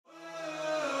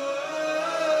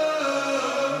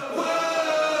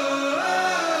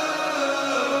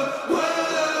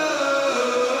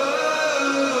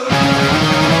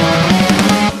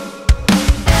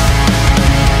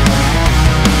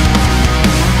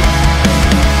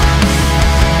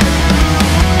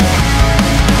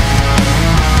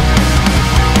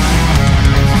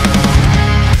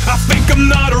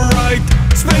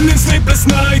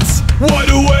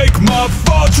Wide awake, my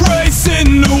thoughts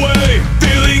racing away.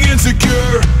 Feeling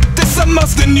insecure, this I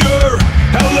must endure.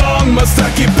 How long must I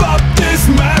keep up this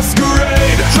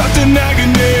masquerade? Trapped in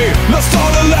agony, lost all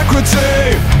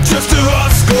alacrity. Just a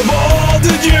husk of all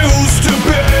that used to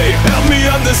be. Help me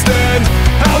understand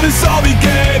how this all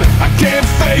began. I can't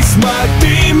face my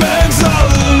demons all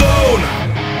alone.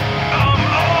 I'm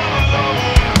all alone.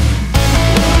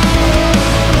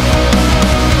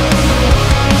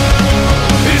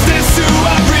 Is this who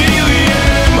I really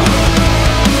am?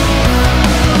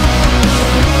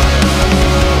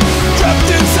 Trapped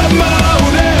inside my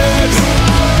own head,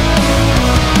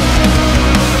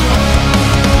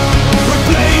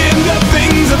 replaying the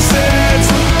things I've said.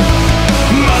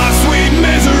 My sweet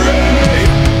misery,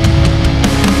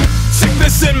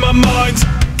 sickness in my mind,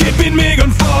 keeping me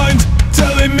confined,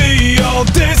 telling me all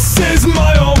this is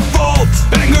my own fault.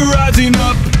 Anger rising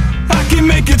up, I can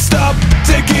make it stop,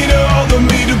 taking a hold of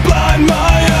me to blind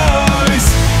my eyes.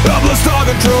 I've lost all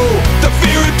control, the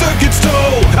fear it took its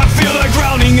toll. I've